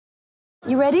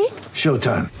You ready?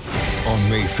 Showtime. On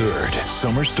May 3rd,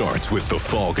 summer starts with The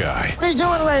Fall Guy. Let's do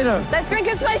it later. Let's drink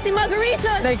a spicy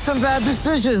margarita. Make some bad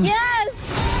decisions.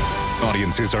 Yes!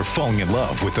 Audiences are falling in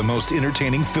love with the most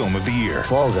entertaining film of the year.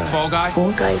 Fall Guy. Fall Guy?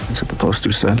 Fall Guy. That's what the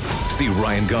poster said. See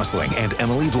Ryan Gosling and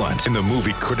Emily Blunt in the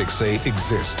movie critics say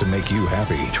exists to make you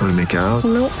happy. Trying to make it out?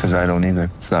 Nope. Because I don't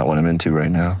either. It's not what I'm into right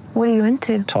now. What are you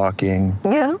into? Talking.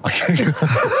 Yeah.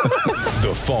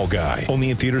 The Fall Guy.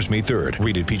 Only in theaters May 3rd.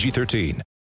 Rated PG-13.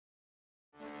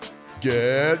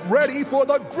 Get ready for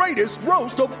the greatest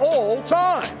roast of all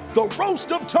time. The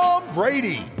Roast of Tom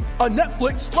Brady. A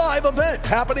Netflix live event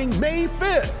happening May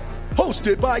 5th.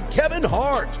 Hosted by Kevin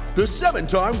Hart. The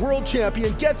 7-time world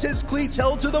champion gets his cleats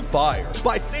held to the fire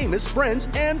by famous friends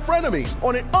and frenemies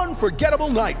on an unforgettable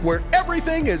night where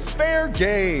everything is fair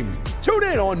game. Tune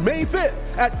in on May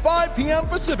 5th at 5 p.m.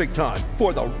 Pacific time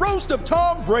for the Roast of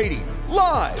Tom Brady.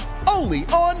 Live only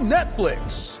on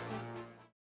Netflix.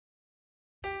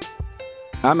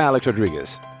 I'm Alex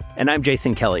Rodriguez. And I'm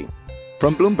Jason Kelly.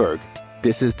 From Bloomberg,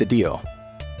 this is The Deal.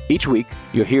 Each week,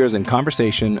 you'll hear us in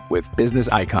conversation with business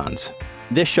icons.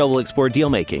 This show will explore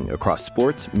deal-making across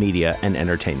sports, media, and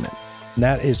entertainment.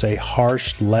 That is a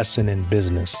harsh lesson in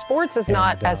business. Sports is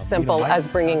not as simple as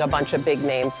bringing a bunch of big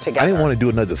names together. I didn't want to do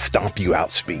another stomp you out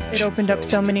speech. It opened up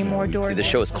so many more doors. The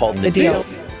show is called The Deal.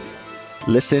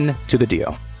 Listen to The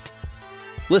Deal.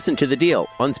 Listen to The Deal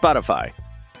on Spotify.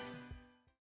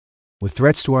 With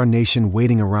threats to our nation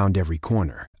waiting around every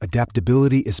corner,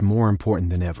 adaptability is more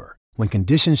important than ever. When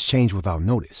conditions change without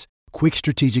notice, quick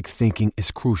strategic thinking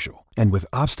is crucial. And with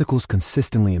obstacles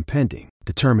consistently impending,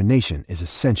 determination is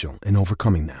essential in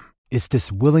overcoming them. It's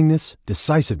this willingness,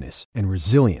 decisiveness, and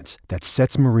resilience that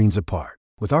sets Marines apart.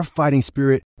 With our fighting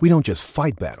spirit, we don't just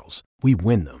fight battles, we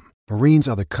win them. Marines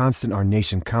are the constant our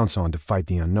nation counts on to fight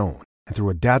the unknown. And through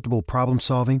adaptable problem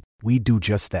solving, we do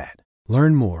just that.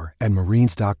 Learn more at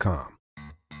marines.com.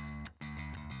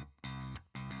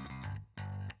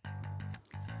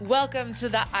 Welcome to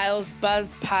the Isles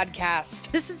Buzz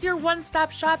podcast. This is your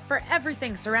one-stop shop for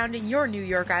everything surrounding your New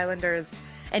York Islanders.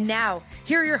 And now,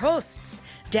 here are your hosts,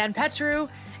 Dan Petru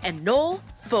and Noel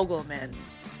Fogelman.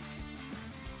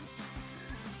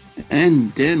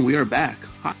 And Dan, we are back.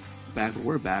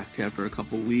 We're back after a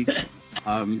couple weeks.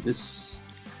 This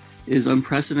is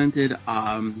unprecedented.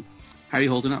 How are you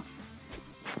holding up?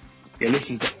 Yeah,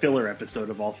 this is the filler episode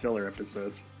of all filler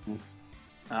episodes.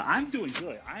 I'm doing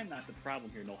good. I'm not the problem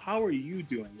here, Noel. How are you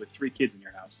doing with 3 kids in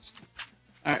your house?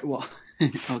 All right, well,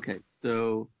 okay.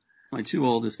 So my 2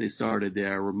 oldest, they started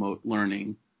their remote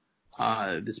learning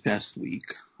this past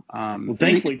week. Well,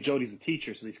 thankfully, Jody's a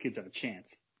teacher, so these kids have a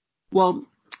chance. Well,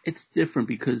 it's different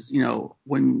because,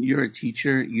 when you're a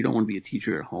teacher, you don't want to be a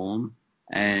teacher at home.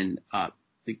 And,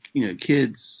 the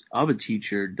kids of a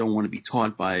teacher don't want to be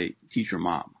taught by teacher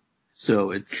mom.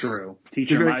 So it's true.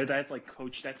 Teacher mom, that's like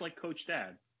coach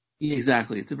dad. Yeah,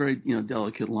 exactly. It's a very,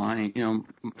 delicate line.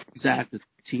 Zach is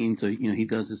 15, so, he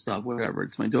does his stuff, whatever.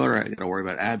 It's my daughter. I got to worry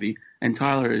about Abby. And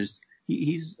Tyler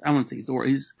he's I won't say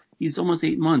he's almost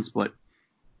 8 months, but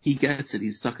he gets it.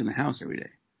 He's stuck in the house every day.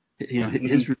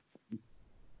 His routine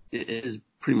is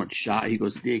pretty much shot. He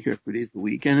goes to daycare 3 days a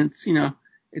week, and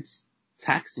it's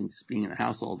taxing just being in the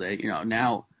house all day.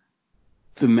 Now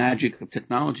the magic of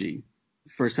technology,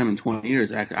 the first time in 20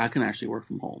 years, I can actually work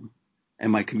from home.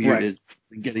 And my commute is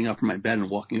getting up from my bed and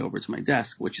walking over to my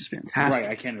desk, which is fantastic. Right,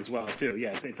 I can as well, too.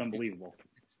 Yeah, it's unbelievable.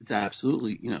 It's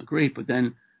absolutely, great. But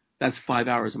then that's 5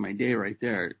 hours of my day right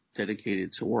there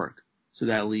dedicated to work. So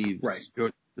that leaves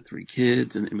the 3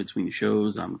 kids, and in between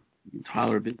shows, I'm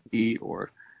Tyler busy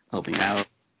or helping out.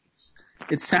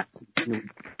 It's taxing.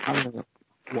 I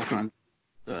walk around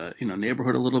the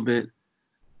neighborhood a little bit.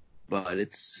 But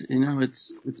it's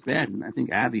bad, and I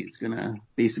think Abby is gonna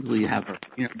basically have a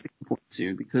point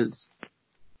soon because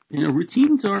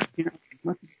routines are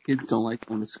much as kids don't like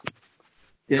going to school.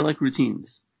 They like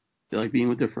routines. They like being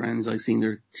with their friends, like seeing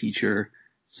their teacher.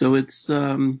 So it's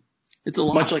a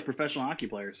lot. Much like professional hockey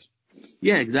players.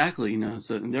 Yeah, exactly.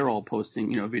 So and they're all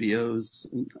posting videos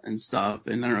and stuff.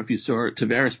 And I don't know if you saw it,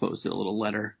 Tavares posted a little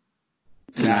letter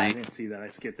tonight. No, I didn't see that. I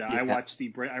skipped that. Yeah.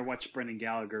 I watched Brendan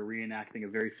Gallagher reenacting a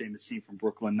very famous scene from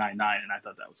Brooklyn Nine-Nine, and I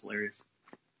thought that was hilarious.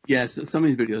 Yes, some of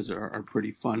these videos are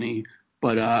pretty funny.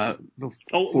 But no,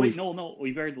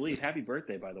 we buried the lead. Happy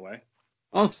birthday, by the way.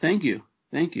 Oh, thank you.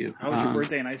 How was your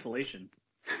birthday in isolation?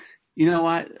 You know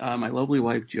what? My lovely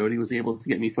wife Jody was able to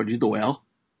get me Fudgy the Whale.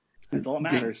 That's all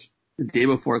that matters. The day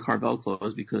before Carvel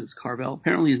closed because Carvel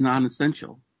apparently is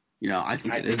non-essential. I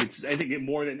think it is. I think it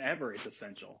more than ever it's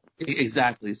essential.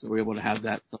 Exactly. So we're able to have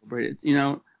that celebrated,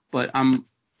 but I'm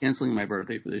canceling my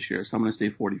birthday for this year, so I'm going to stay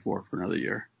 44 for another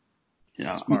year.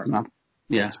 Smart.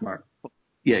 Smart.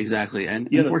 Yeah, exactly. And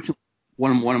unfortunately,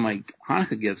 one of my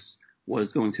Hanukkah gifts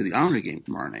was going to the Islander game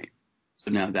tomorrow night.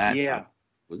 So now that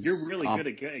was you're really good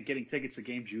at getting tickets to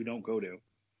games you don't go to.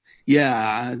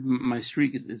 Yeah, my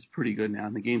streak is pretty good now.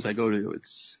 And the games I go to,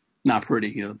 it's not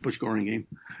pretty, the Butch Goring game.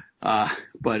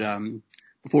 But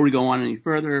before we go on any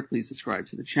further, please subscribe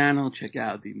to the channel. Check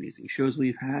out the amazing shows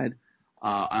we've had.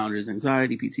 Islanders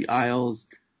Anxiety, PT Isles.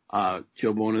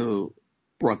 Joe Bono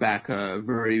brought back a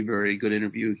very, very good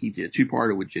interview. He did a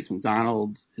two-parter with Jason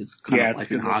McDonald. His kind of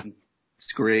life in hockey.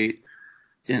 It's great.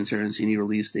 Dan Sarancini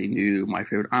released a new My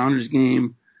Favorite Islanders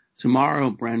game. Tomorrow,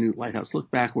 brand new Lighthouse Look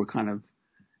Back. We're kind of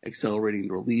accelerating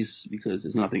the release because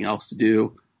there's nothing else to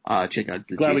do. Check out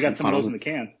the Glad we got some of those in the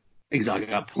can. Exactly.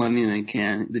 Got plenty in the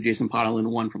can. The Jason Potterlin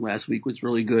one from last week was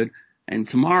really good. And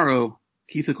tomorrow,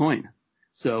 Keith the Coin.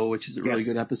 So, which is a really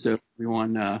good episode.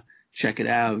 Everyone, check it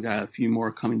out. We've got a few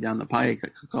more coming down the pike,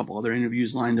 a couple other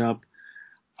interviews lined up.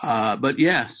 But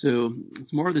yeah, so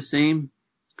it's more of the same.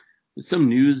 Some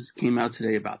news came out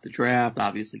today about the draft,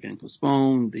 obviously getting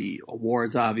postponed, the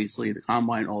awards, obviously, the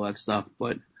combine, all that stuff.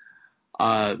 But,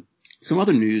 some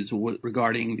other news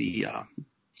regarding the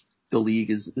league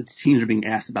is the teams are being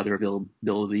asked about their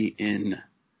availability in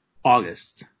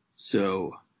August.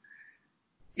 So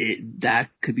that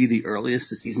could be the earliest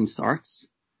the season starts.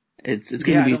 It's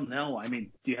going to be. I don't know. I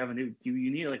mean, do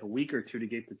you need like a week or two to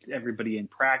get everybody in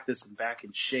practice and back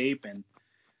in shape? And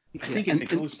I think if it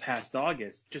goes past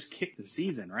August, just kick the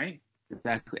season, right?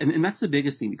 Exactly. And that's the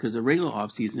biggest thing because the regular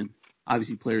off season,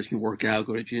 obviously players can work out,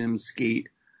 go to gyms, skate.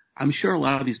 I'm sure a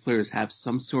lot of these players have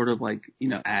some sort of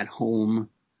at home,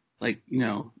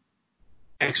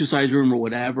 exercise room or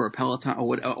whatever, or Peloton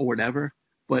or whatever.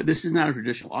 But this is not a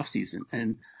traditional off season.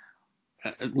 And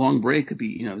a long break could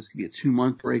be, this could be a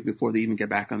 2-month break before they even get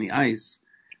back on the ice.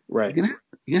 Right. You're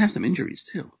gonna have some injuries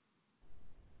too.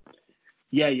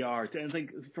 Yeah, you are. And I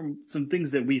think from some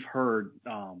things that we've heard,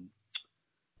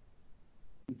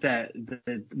 that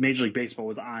the Major League Baseball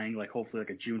was eyeing, hopefully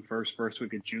a June 1st, first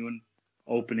week of June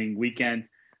opening weekend.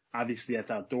 Obviously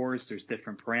that's outdoors. There's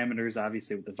different parameters,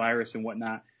 obviously with the virus and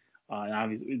whatnot. And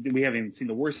obviously we haven't even seen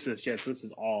the worst of this yet. So this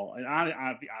is all, and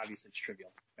obviously it's trivial.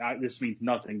 This means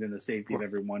nothing than the safety of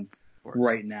everyone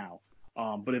right now.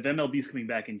 But if MLB is coming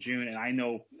back in June, and I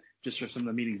know just from some of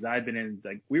the meetings I've been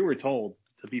in, we were told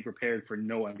to be prepared for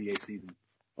no NBA season.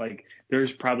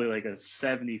 There's probably a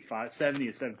 70 to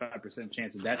 75%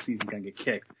 chance that season's going to get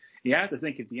kicked. You have to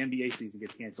think if the NBA season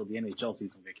gets canceled, the NHL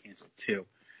season will get canceled too.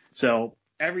 So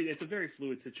it's a very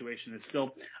fluid situation. It's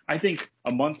still, I think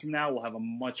a month from now, we'll have a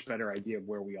much better idea of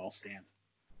where we all stand.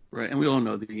 Right. And we all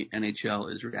know the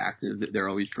NHL is reactive. They're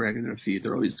always dragging their feet.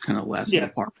 They're always kind of last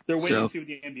apart. They're waiting to see what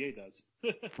the NBA does.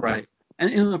 Right.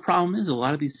 And the problem is a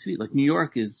lot of these cities, New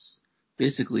York is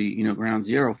basically, ground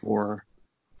zero for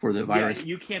the virus. Yeah,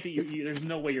 you can't be, there's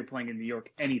no way you're playing in New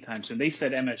York anytime soon. They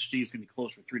said MSG is going to be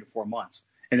closed for 3 to 4 months.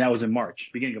 And that was in March,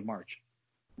 beginning of March.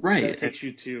 Right. That takes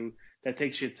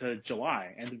you to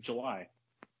July, end of July.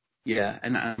 Yeah.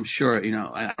 And I'm sure,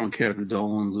 I don't care if the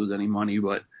Dolans lose any money,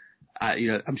 but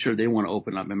I'm sure they want to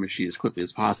open up MSG as quickly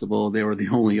as possible. They were the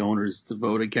only owners to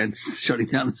vote against shutting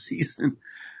down the season.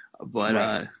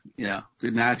 But,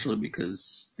 naturally,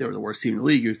 because they were the worst team in the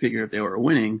league, you'd figure if they were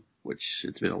winning, which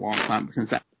it's been a long time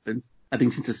since that happened, I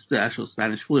think since the actual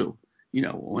Spanish flu,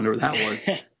 whenever that was,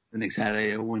 the Knicks had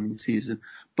a winning season.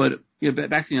 But,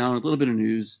 back to a little bit of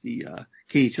news. The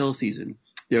KHL season,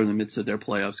 they're in the midst of their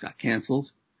playoffs, got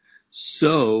canceled.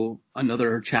 So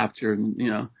another chapter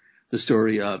in, the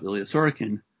story of Ilya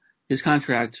Sorokin, his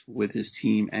contract with his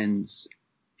team ends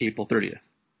April 30th.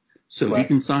 So he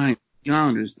can sign the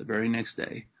Islanders the very next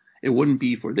day. It wouldn't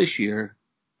be for this year,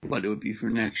 but it would be for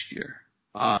next year.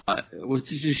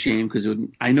 Which is a shame because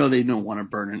I know they don't want to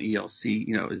burn an ELC,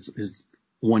 his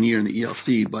 1 year in the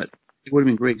ELC, but it would have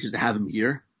been great just to have him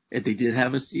here if they did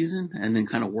have a season and then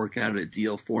kind of work out a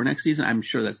deal for next season. I'm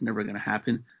sure that's never going to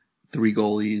happen. 3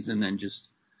 goalies and then just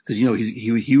because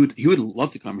he would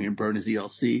love to come here and burn his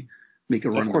ELC, make a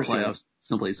run in the playoffs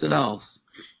someplace else,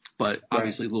 but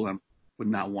obviously Lou would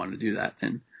not want to do that.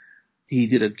 And he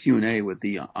did a Q&A with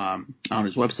the on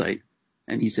his website,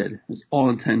 and he said it's all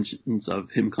intentions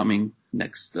of him coming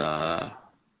next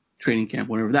training camp,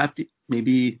 whenever that may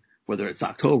be, whether it's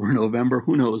October, November,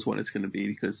 who knows when it's going to be,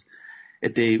 because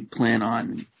if they plan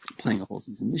on playing a full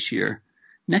season this year,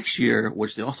 next year,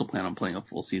 which they also plan on playing a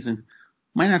full season,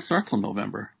 might not start till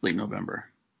November, late November.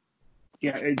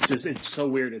 Yeah, it's so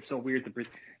weird. It's so weird.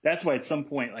 That's why at some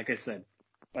point, like I said,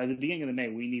 by the beginning of the May,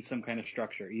 we need some kind of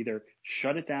structure. Either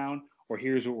shut it down or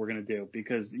here's what we're going to do,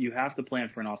 because you have to plan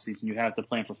for an off season. You have to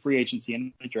plan for free agency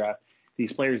and the draft.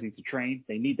 These players need to train.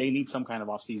 They need some kind of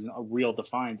off season, a real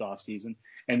defined off season,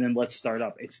 and then let's start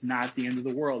up. It's not the end of the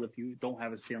world if you don't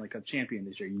have a Stanley Cup champion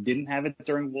this year. You didn't have it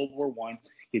during World War I.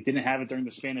 You didn't have it during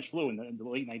the Spanish flu in the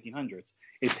late 1900s.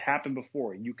 It's happened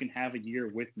before. You can have a year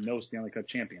with no Stanley Cup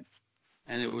champion.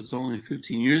 And it was only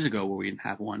 15 years ago where we didn't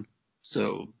have one.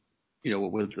 So,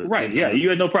 with the right, yeah, you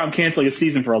had no problem canceling a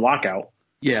season for a lockout.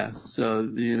 Yeah, so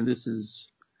this is.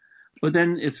 But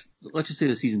then, if let's just say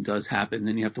the season does happen,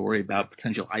 then you have to worry about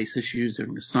potential ice issues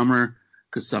during the summer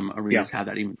because some arenas have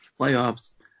that even for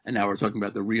playoffs. And now we're talking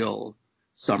about the real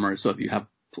summer. So if you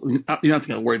don't have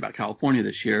to worry about California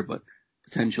this year, but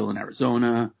potential in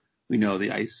Arizona. We know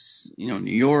the ice, New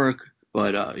York,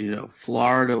 but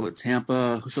Florida with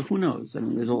Tampa. So who knows? I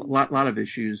mean, there's a lot of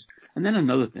issues. And then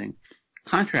another thing,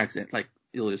 contracts like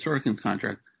Ilya Sorokin's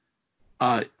contract.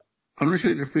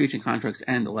 Unrestricted free agent contracts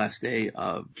end the last day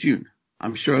of June.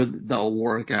 I'm sure they'll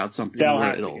work out something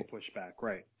where it'll get pushed back,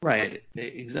 right? Right,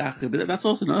 exactly. But that's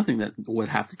also another thing that would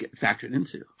have to get factored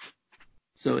into.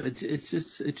 So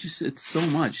it's so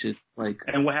much. It's like.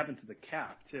 And what happened to the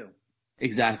cap too?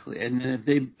 Exactly. And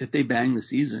then if they bang the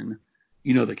season,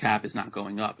 the cap is not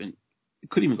going up, and it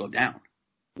could even go down,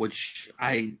 which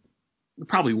I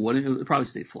probably wouldn't. It would probably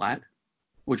stay flat,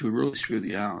 which would really screw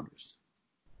the Islanders.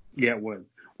 Yeah, it would.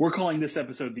 We're calling this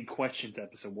episode the questions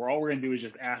episode, where all we're going to do is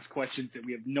just ask questions that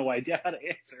we have no idea how to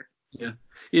answer. Yeah.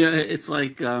 It's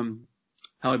like How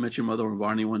I Met Your Mother when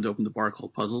Barney wanted to open the bar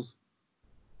called Puzzles.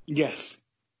 Yes.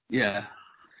 Yeah.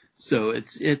 So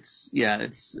it's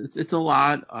a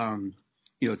lot.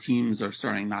 Teams are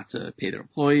starting not to pay their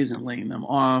employees and laying them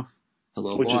off.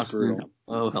 Hello, which Boston.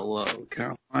 Hello,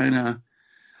 Carolina.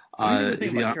 The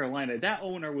thing about Carolina, that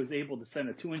owner was able to send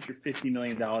a $250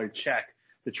 million check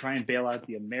to try and bail out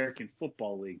the American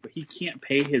Football League, but he can't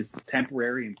pay his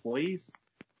temporary employees.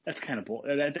 That's kind of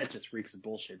that just reeks of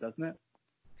bullshit, doesn't it?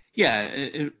 Yeah,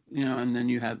 and then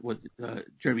you have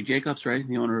Jeremy Jacobs, right,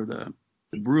 the owner of the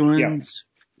Bruins.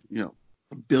 Yeah.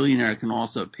 A billionaire can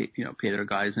also pay their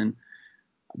guys, and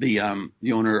the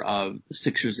owner of the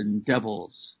Sixers and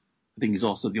Devils, I think he's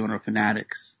also the owner of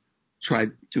Fanatics.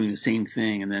 Tried doing the same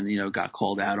thing and then, got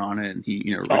called out on it and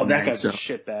he, Oh, that guy's a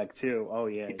shitbag too. Oh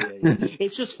yeah.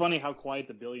 It's just funny how quiet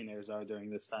the billionaires are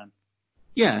during this time.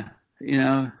 Yeah.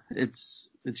 It's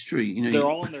true. They're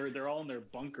all in their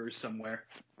bunkers somewhere.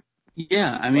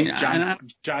 Yeah. I mean,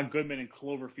 John Goodman and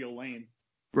Cloverfield Lane.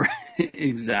 Right.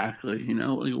 Exactly.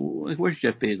 Like where's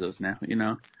Jeff Bezos now,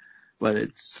 but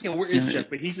it's. Yeah, where is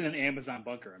Jeff? But he's in an Amazon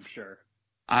bunker, I'm sure.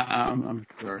 I'm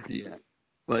sure. Yeah.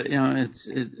 But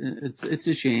it's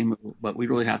a shame, but we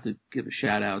really have to give a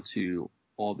shout out to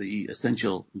all the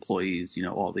essential employees,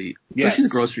 especially the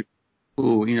grocery,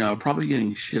 who are probably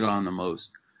getting shit on the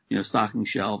most, stocking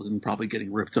shelves and probably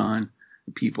getting ripped on.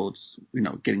 People just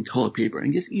getting toilet paper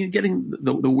and just getting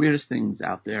the weirdest things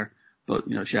out there.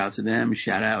 But shout out to them,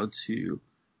 shout out to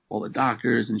all the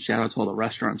doctors, and shout out to all the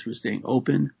restaurants who are staying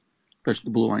open, especially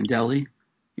the Blue Line Deli.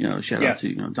 Shout out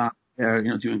to Don.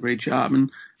 Doing a great job, and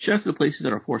shout out to the places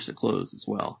that are forced to close as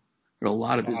well. There are a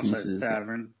lot of businesses.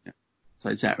 Tavern.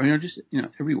 Just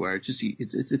everywhere.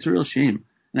 It's a real shame.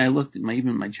 And I looked at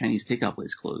my Chinese takeout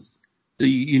place closed. So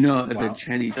if a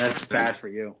Chinese that's bad for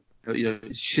you.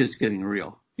 Shit's getting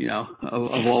real.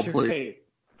 Of all places.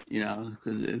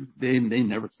 Because they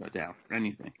never shut down for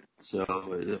anything.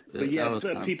 So,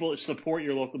 people support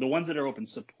your local. The ones that are open,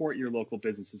 support your local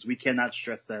businesses. We cannot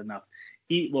stress that enough.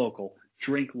 Eat local.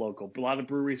 Drink local. A lot of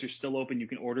breweries are still open. You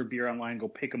can order beer online, go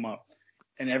pick them up.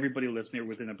 And everybody lives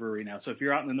within a brewery now. So if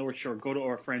you're out in the North Shore, go to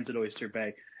our friends at Oyster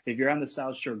Bay. If you're on the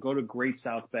South Shore, go to Great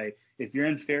South Bay. If you're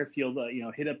in Fairfield,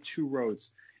 hit up Two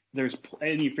Roads. And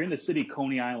if you're in the city,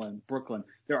 Coney Island, Brooklyn,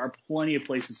 there are plenty of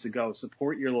places to go.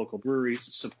 Support your local breweries.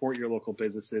 Support your local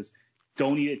businesses.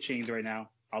 Don't eat at chains right now,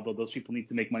 although those people need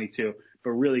to make money too.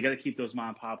 But really, you got to keep those mom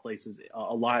and pop places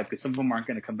alive because some of them aren't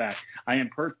going to come back. I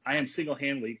am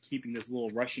single-handedly keeping this little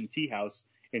Russian tea house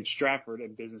in Stratford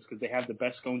in business because they have the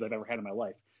best scones I've ever had in my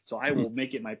life. So I will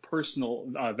make it my personal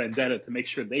vendetta to make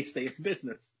sure they stay in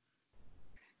business.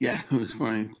 Yeah, it was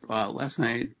funny. Last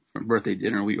night for birthday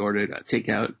dinner, we ordered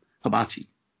takeout hibachi.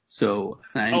 So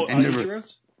I never.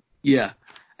 Churros? Yeah.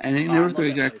 And I never thought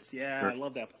I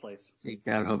love that place.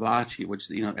 Takeout hibachi, which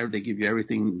they give you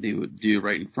everything they would do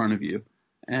right in front of you.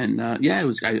 And it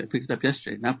was. I picked it up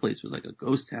yesterday, and that place was like a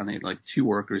ghost town. They had like 2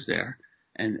 workers there,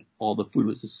 and all the food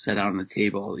was just set out on the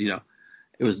table. It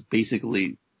was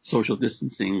basically social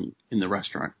distancing in the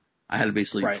restaurant. I had to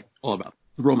basically all about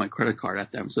throw my credit card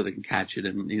at them so they can catch it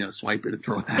and swipe it and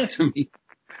throw it back to me.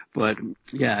 But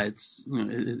yeah, it's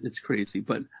it's crazy.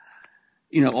 But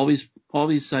all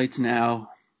these sites now.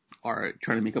 are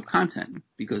trying to make up content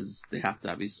because they have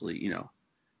to obviously,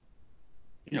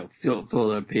 fill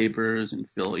their papers and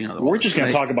fill, We're just going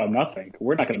to talk about nothing.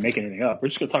 We're not going to make anything up. We're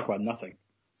just going to talk about nothing.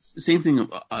 Same thing.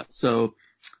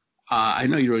 I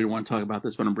know you really want to talk about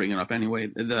this, but I'm bringing it up anyway. I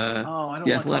don't want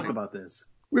to talk about this.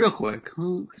 Real quick.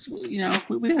 We had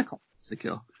a couple to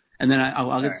kill. And then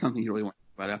I'll get to something you really want to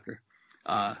talk about after.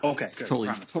 Okay, good. Totally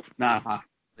not hockey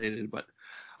related, but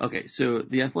okay. So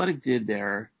the Athletic did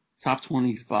their top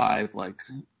 25,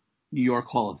 New York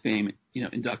Hall of Fame,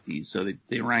 inductees. So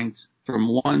they ranked from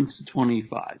 1 to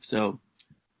 25. So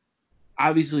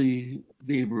obviously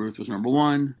Babe Ruth was number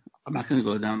 1. I'm not going to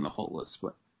go down the whole list,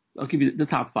 but I'll give you the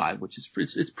top 5, which is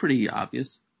it's pretty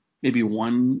obvious. Maybe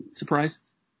one surprise.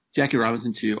 Jackie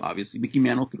Robinson 2, obviously. Mickey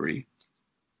Mantle 3.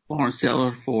 Lawrence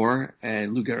Taylor 4,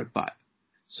 and Lou Gehrig 5.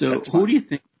 So who do you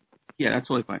think? Yeah, that's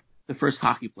totally fine. The first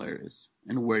hockey player is,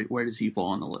 and where does he fall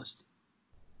on the list?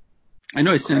 I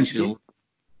know I sent you.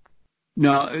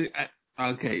 No,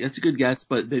 okay, that's a good guess,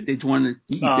 but they wanted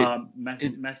to keep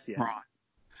it. Messier.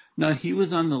 No, he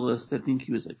was on the list. I think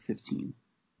he was 15.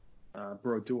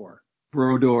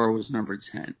 Brodeur was number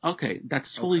 10. Okay,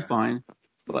 that's totally fine.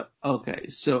 But okay,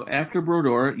 so after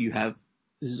Brodeur, you have,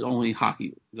 this is only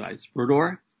hockey guys.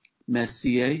 Brodeur,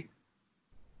 Messier,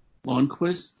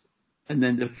 Lundqvist, and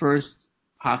then the first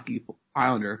hockey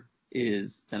Islander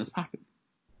is Dennis Potvin,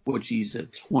 which he's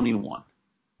at 21.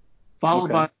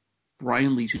 Followed by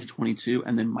Brian Leetch at 22,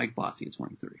 and then Mike Bossy at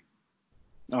 23.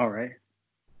 All right.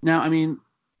 Now, I mean,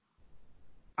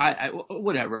 I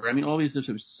whatever. I mean, all these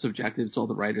are subjective. It's all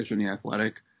the writers in the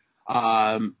Athletic.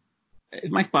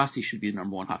 Mike Bossy should be the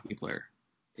number 1 hockey player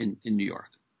in New York.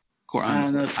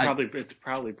 No, it's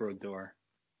probably Brodeur.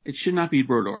 It should not be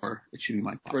Brodeur. It should be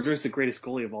Mike Bossy. Brodeur's the greatest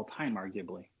goalie of all time,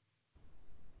 arguably.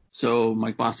 So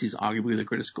Mike Bossy's arguably the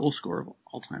greatest goal scorer of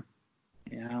all time.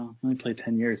 Yeah, only played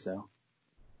 10 years though.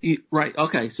 Right.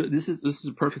 Okay. So this is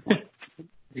a perfect one.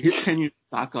 His tenure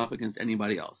stock up against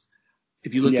anybody else.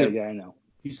 If you look at, I know.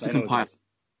 He's the compiler.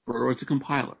 Brodeur's a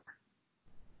compiler.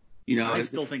 I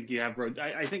still think you have Brodeur.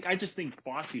 I just think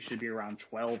Bossy should be around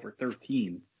 12 or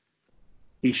 13.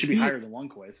 He should be higher than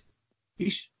Lundqvist.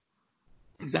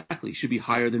 Exactly. He should be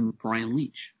higher than Brian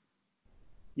Leetch.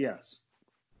 Yes.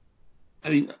 I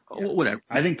mean, whatever.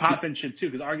 I think Potvin should too,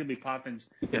 because arguably Potvin's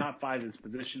top 5 is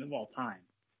position of all time.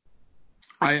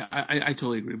 I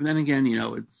totally agree. But then again,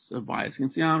 it's a bias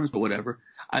against the Islanders, but whatever.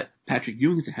 Patrick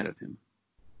Ewing is ahead of him.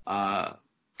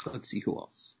 Let's see who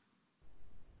else.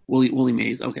 Willie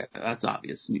Mays. Okay, that's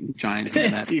obvious. Giants.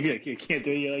 You can't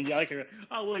do it.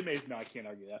 Willie Mays. No, I can't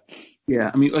argue that. Yeah,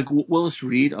 I mean, Willis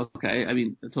Reed. Okay, I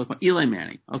mean, that's totally fine. Eli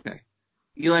Manning. Okay,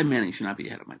 Eli Manning should not be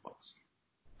ahead of Mike Bossy.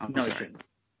 No, he shouldn't.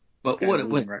 But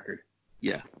what record?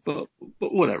 Yeah, but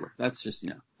whatever. That's just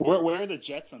Where are the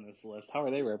Jets on this list? How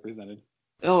are they represented?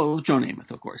 Oh, Joe Namath,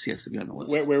 of course. He has to be on the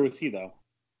list. Where was he though?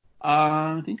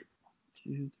 I think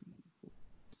 2, 3,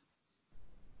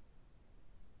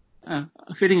 4,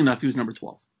 6. Fitting enough, he was number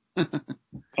 12. Okay,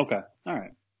 all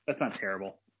right. That's not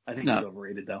terrible. I think he's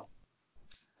overrated though.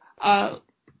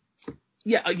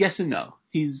 Yeah, yes and no.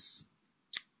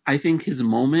 I think his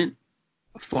moment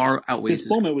far outweighs. His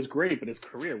moment was great, but his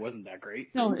career wasn't that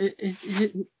great. No,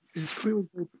 his career was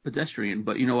very pedestrian,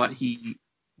 but you know what? He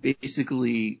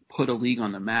basically put a league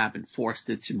on the map and forced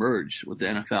it to merge with the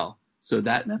NFL. So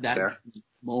that fair.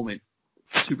 moment,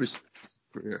 super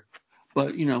career.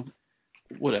 But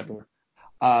whatever. You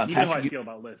know how I feel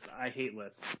about lists. I hate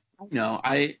lists. No,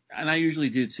 I usually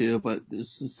do too, but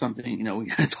this is something we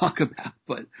gotta talk about.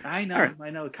 But I know, right. I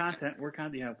know content. We're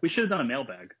content. Yeah, we should have done a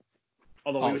mailbag.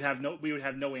 Although we would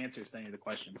have no answers to any of the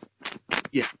questions.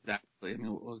 Yeah, exactly. I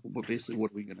mean, basically,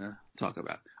 what are we gonna talk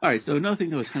about? All right. So another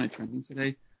thing that was kind of trending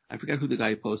today, I forgot who the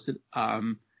guy posted.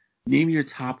 Name your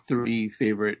top 3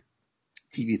 favorite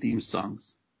TV theme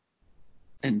songs,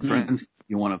 and Friends.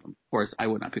 You're one of them. Of course, I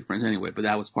would not pick Friends anyway, but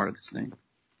that was part of this thing.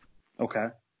 Okay.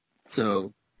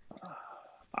 So.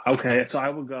 Okay, so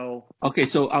I will go. Okay,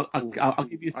 so I'll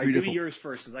give you 3 different. Give me yours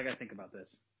first, because I got to think about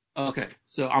this. Okay,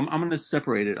 so I'm gonna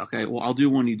separate it. Okay, well I'll do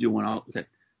one, you do one. Okay,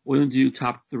 we're gonna do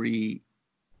top 3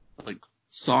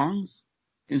 songs,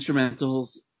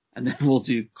 instrumentals, and then we'll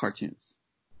do cartoons.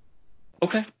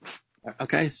 Okay.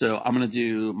 Okay, so I'm gonna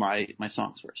do my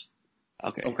songs first.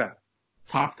 Okay. Okay.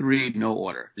 Top 3, no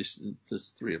order.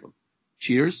 Just 3 of them.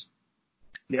 Cheers.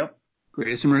 Yep.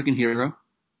 Greatest American Hero.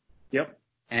 Yep.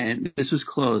 And this was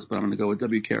close, but I'm going to go with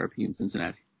WKRP in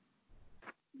Cincinnati.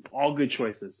 All good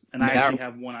choices. And I actually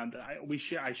have one on.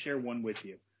 I share one with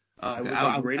you. Okay. I would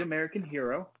go Great American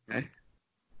Hero. Okay.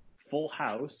 Full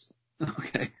House.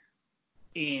 Okay.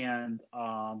 And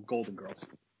Golden Girls.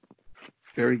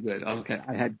 Very good. Okay,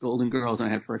 I had Golden Girls and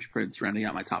I had Fresh Prince rounding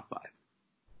out my top 5.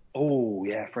 Oh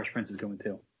yeah, Fresh Prince is going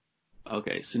too.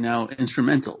 Okay, so now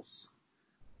instrumentals.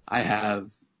 I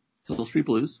have Hill Street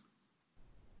Blues.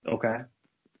 Okay.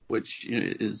 Which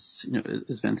is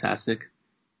fantastic.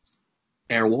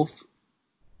 Airwolf.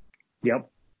 Yep.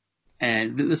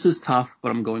 And this is tough,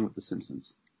 but I'm going with The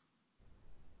Simpsons.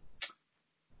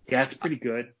 Yeah, it's pretty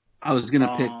good. I was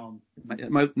gonna pick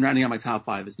my rounding out my top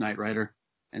 5 is Knight Rider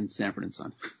and Sanford and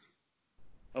Son.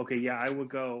 Okay, yeah, I would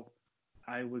go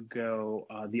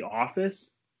The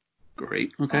Office.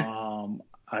 Great. Okay.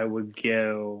 I would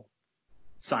go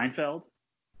Seinfeld.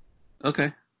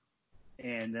 Okay.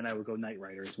 And then I would go Knight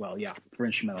Rider as well. Yeah, for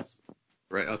instrumentals.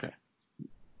 Right. Okay.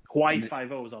 Hawaii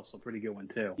Five-0 is also a pretty good one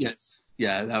too. Yes.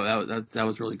 Yeah, that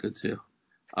was really good too.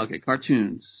 Okay,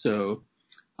 cartoons. So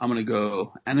I'm gonna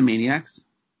go Animaniacs.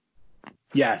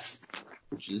 Yes.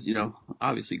 Which is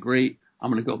obviously great. I'm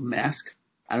gonna go Mask.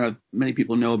 I don't know if many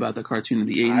people know about the cartoon in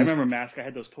the 80s. I remember Mask. I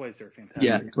had those toys. They were fantastic.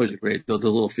 Yeah, the toys are great. The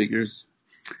little figures.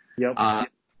 Yep.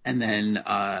 And then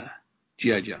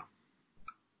G.I. Joe.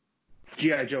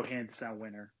 G.I. Joe hands down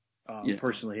winner.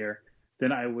 Personally here.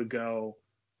 Then I would go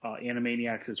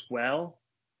Animaniacs as well.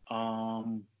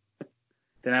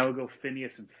 Then I would go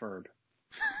Phineas and Ferb.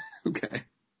 Okay.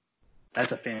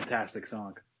 That's a fantastic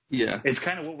song. Yeah. It's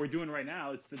kind of what we're doing right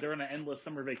now. They're on an endless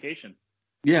summer vacation.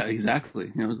 Yeah,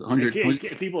 exactly. It was 100.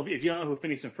 People, if you don't know who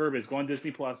Phineas and Ferb is, go on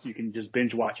Disney Plus. You can just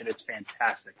binge watch it. It's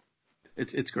fantastic.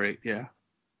 It's great. Yeah.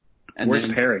 And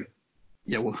where's Perry?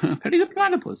 Yeah, well, Perry the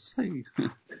Platypus. Hey.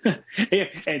 Yeah,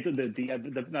 and so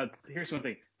here's one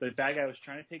thing. The bad guy was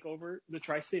trying to take over the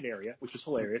tri-state area, which was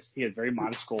hilarious. He had very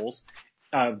modest goals,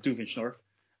 Doofenshmirtz,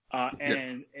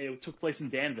 and it took place in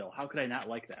Danville. How could I not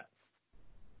like that?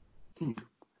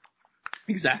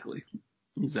 Exactly.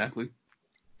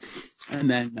 And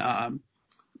then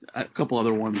a couple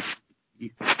other ones.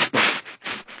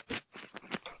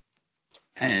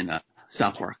 And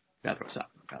South Park. Gotta throw South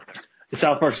Park out there.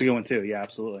 South Park's a good one too. Yeah,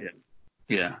 absolutely.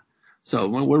 Yeah. So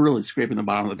we're really scraping the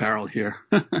bottom of the barrel here.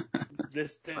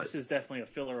 This is definitely a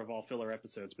filler of all filler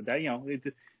episodes, but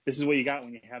that this is what you got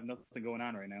when you have nothing going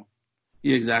on right now.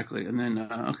 Yeah, exactly. And then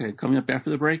coming up after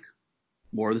the break,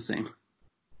 more of the same.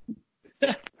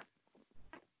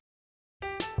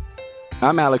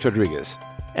 I'm Alex Rodriguez.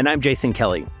 And I'm Jason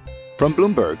Kelly. From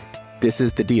Bloomberg, this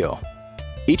is The Deal.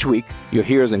 Each week, you'll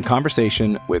hear us in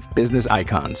conversation with business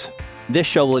icons. This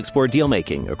show will explore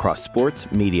deal-making across sports,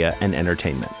 media, and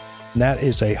entertainment. That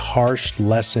is a harsh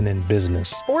lesson in business.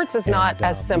 Sports is not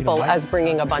as simple as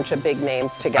bringing a bunch of big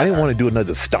names together. I didn't want to do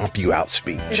another stomp you out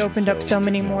speech. It opened up so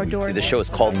many more doors. The show is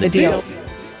called The Deal.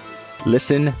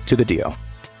 Listen to The Deal.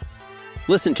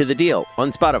 Listen to The Deal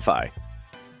on Spotify.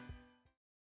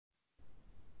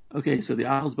 Okay, so the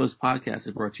Isles Buzz podcast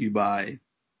is brought to you by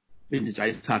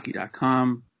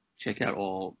VintageIceHockey.com. Check out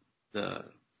all the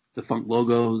funk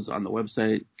logos on the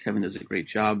website. Kevin does a great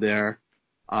job there.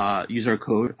 Use our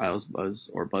code IslesBuzz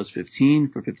or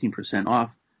Buzz15 for 15%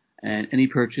 off. And any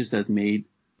purchase that's made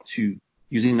to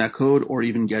using that code or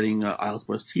even getting an Isles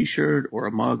Buzz t-shirt or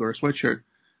a mug or a sweatshirt,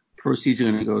 proceeds are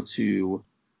going to go to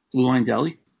Blue Line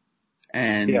Deli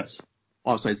and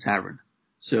Offside Tavern.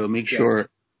 So make sure.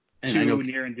 And two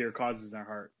near and dear causes in our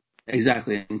heart.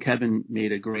 Exactly. And Kevin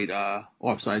made a great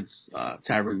Offsides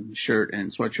Tavern shirt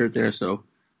and sweatshirt there. So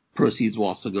proceeds will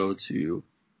also go to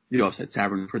the Offside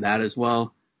Tavern for that as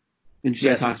well.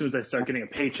 Yes, as soon as I start getting a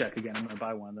paycheck again, I'm going to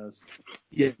buy one of those.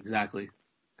 Yeah, exactly.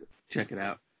 Check it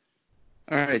out.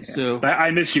 All right, so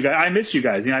I miss you guys. I miss you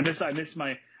guys. I miss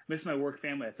my work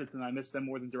family. I miss them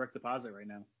more than direct deposit right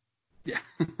now. Yeah.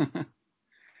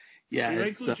 Yeah. It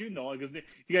includes you, Noel, because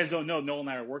you guys don't know, Noel and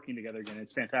I are working together again.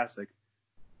 It's fantastic.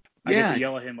 I get to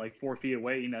yell at him like 4 feet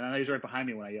away. Now he's right behind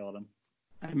me when I yell at him.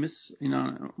 I miss,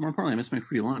 more importantly, I miss my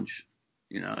free lunch.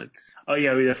 It's. Oh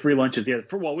yeah, we have free lunches. Yeah.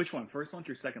 Which one? First lunch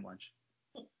or second lunch?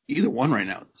 Either one right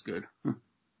now is good.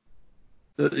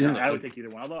 I would take either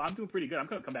one. Although I'm doing pretty good. I'm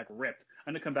going to come back ripped.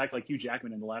 I'm going to come back like Hugh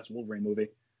Jackman in the last Wolverine movie.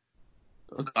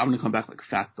 I'm going to come back like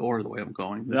Fat Thor the way I'm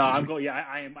going. I'm going. Yeah,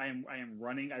 I am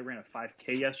running. I ran a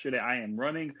 5K yesterday. I am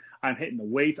running. I'm hitting the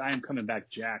weights. I am coming back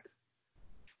jacked.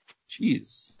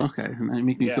 Jeez. Okay, and that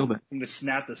make me feel bad. I'm going to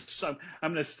snap the.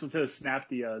 I'm going to snap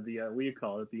the what do you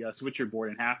call it? The switcher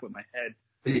board in half with my head.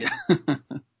 Yeah.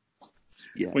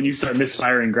 Yeah. When you start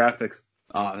misfiring graphics.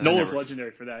 Noel's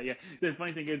legendary for that. Yeah. The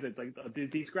funny thing is, it's like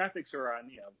these graphics are on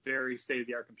very state of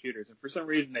the art computers, and for some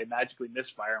reason they magically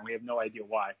misfire, and we have no idea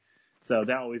why. So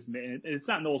that always, it's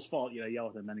not Noel's fault. I yell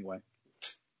at him anyway.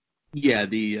 Yeah,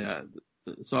 the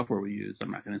software we use,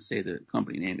 I'm not going to say the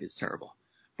company name, is terrible,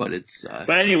 but it's.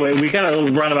 But anyway, we got a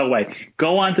little roundabout way.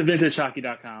 Go on to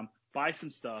vintagehockey.com, buy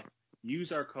some stuff,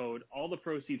 use our code. All the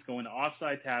proceeds go into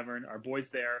Offside Tavern, our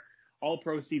boys there. All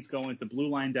proceeds go into Blue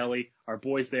Line Deli, our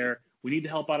boys there. We need to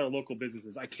help out our local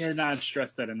businesses. I cannot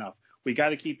stress that enough. We got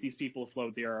to keep these people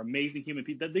afloat. They are amazing human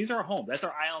people. These are our home. That's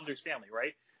our Islanders family,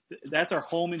 right? That's our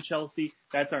home in Chelsea.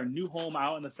 That's our new home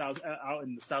out in the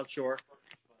South Shore.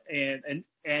 And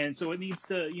so it needs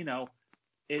to,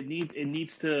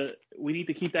 we need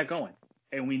to keep that going.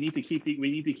 And we need to keep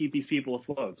these people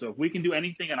afloat. So if we can do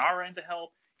anything on our end to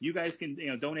help, you guys can,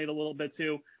 donate a little bit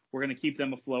too. We're going to keep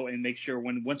them afloat and make sure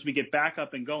once we get back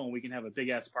up and going, we can have a big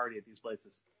ass party at these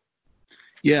places.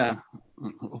 Yeah.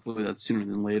 Hopefully that's sooner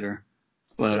than later.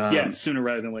 But, yeah, sooner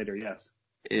rather than later. Yes.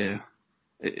 Yeah,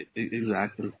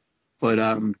 exactly. But,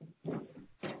 I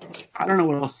don't know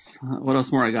what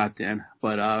else more I got, Dan,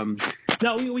 but,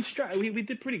 no, we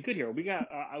did pretty good here.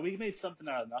 We made something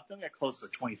out of nothing. We got close to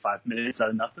 25 minutes out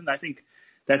of nothing. I think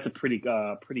that's a pretty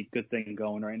good thing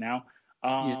going right now.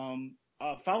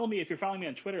 Follow me if you're following me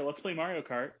on Twitter. Let's play Mario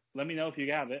Kart. Let me know if you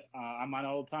have it. I'm on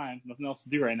all the time. Nothing else to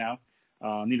do right now.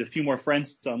 Need a few more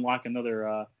friends to unlock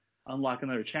another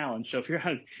challenge. So if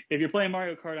you're playing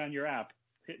Mario Kart on your app,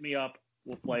 hit me up.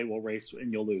 We'll play, we'll race,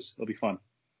 and you'll lose. It'll be fun.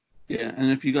 Yeah,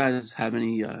 and if you guys have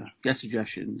any guest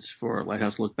suggestions for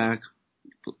Lighthouse Look Back,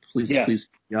 please hit me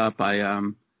up. I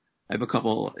have a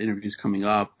couple interviews coming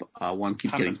up. One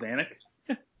keeps Thomas Vanek?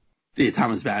 Yeah,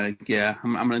 Thomas Vanek. Yeah,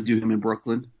 I'm going to do him in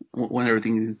Brooklyn. When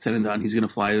everything is said and done, he's going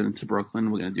to fly into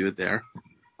Brooklyn. We're going to do it there.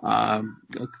 A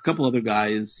couple other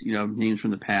guys, names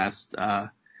from the past.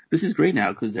 This is great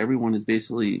now because everyone is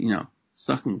basically,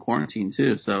 stuck in quarantine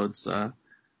too. So it's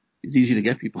easy to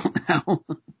get people now.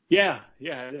 Yeah,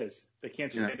 it is. They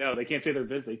can't say no. They can't say they're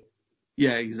busy.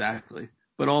 Yeah, exactly.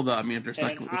 But if they're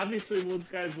stuck. And obviously,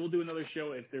 we'll do another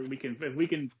show if we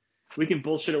can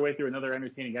bullshit our way through another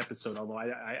entertaining episode. Although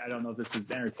I don't know if this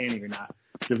is entertaining or not.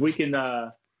 If we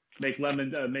can make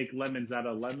lemons out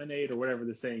of lemonade or whatever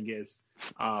the saying is,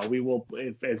 we will.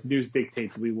 If as news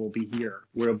dictates, we will be here.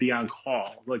 We'll be on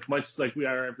call, much like we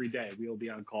are every day. We will be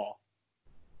on call.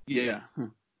 Yeah. All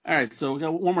right. So we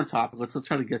got one more topic. Let's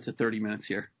try to get to 30 minutes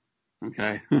here.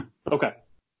 Okay. Okay.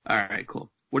 All right.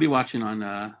 Cool. What are you watching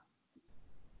on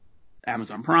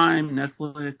Amazon Prime,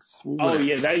 Netflix? Oh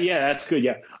yeah, that's good.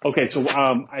 Yeah. Okay. So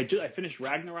I finished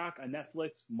Ragnarok on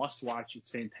Netflix. Must watch.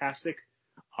 It's fantastic.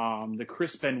 The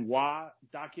Chris Benoit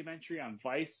documentary on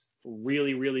Vice,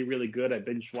 really, really, really good. I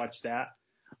binge watched that.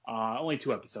 Only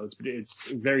 2 episodes, but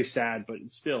it's very sad, but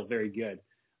it's still very good.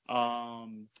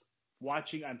 I'm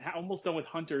almost done with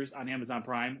Hunters on Amazon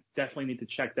Prime. Definitely need to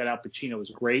check that out. Pacino is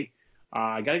great.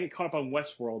 I got to get caught up on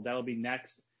Westworld. That'll be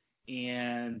next.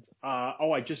 And,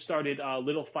 I just started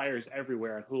Little Fires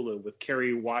Everywhere on Hulu with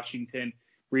Kerry Washington,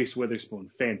 Reese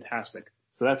Witherspoon. Fantastic.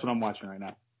 So that's what I'm watching right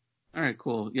now. All right,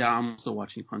 cool. Yeah, I'm also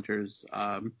watching Hunters.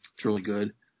 It's really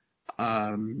good.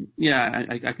 I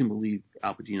can believe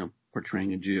Al Pacino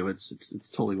portraying a Jew. It's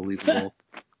totally believable.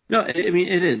 No, I mean,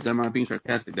 it is. I'm not being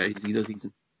sarcastic there. He's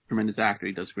a tremendous actor.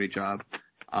 He does a great job.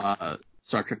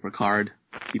 Star Trek Picard,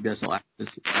 CBS All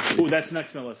Access. Oh, that's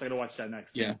next on the list. I got to watch that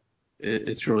next. Yeah.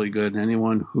 It's really good.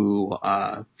 Anyone who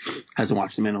hasn't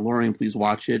watched The Mandalorian, please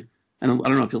watch it. And I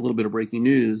don't know if you have a little bit of breaking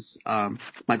news.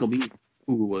 Michael Biehn,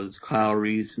 who was Kyle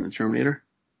Reese in The Terminator,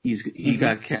 he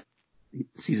got cast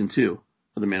season 2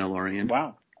 of The Mandalorian.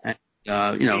 Wow. And,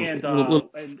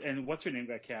 and what's her name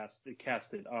got cast? They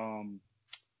casted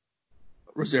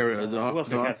Rosario Dawson. Who else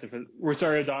got casted for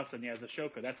Rosario Dawson? Yeah, as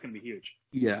Ashoka. That's going to be huge.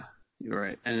 Yeah, you're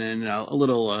right. And then a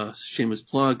little shameless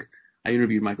plug. I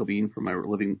interviewed Michael Biehn for my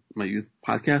Living My Youth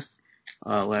podcast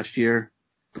last year.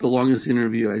 The longest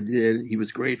interview I did. He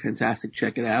was great, fantastic.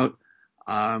 Check it out.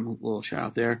 A little shout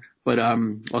out there. But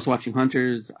also watching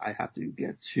Hunters. I have to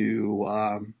get to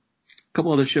a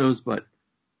couple other shows, but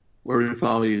where do you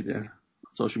follow you then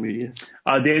on social media?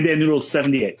 Dan Noodles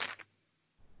 78.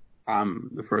 I'm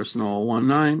the personal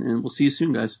 19, and we'll see you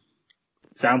soon, guys.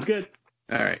 Sounds good.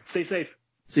 All right. Stay safe.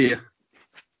 See ya.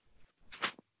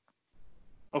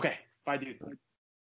 Okay. Bye, dude.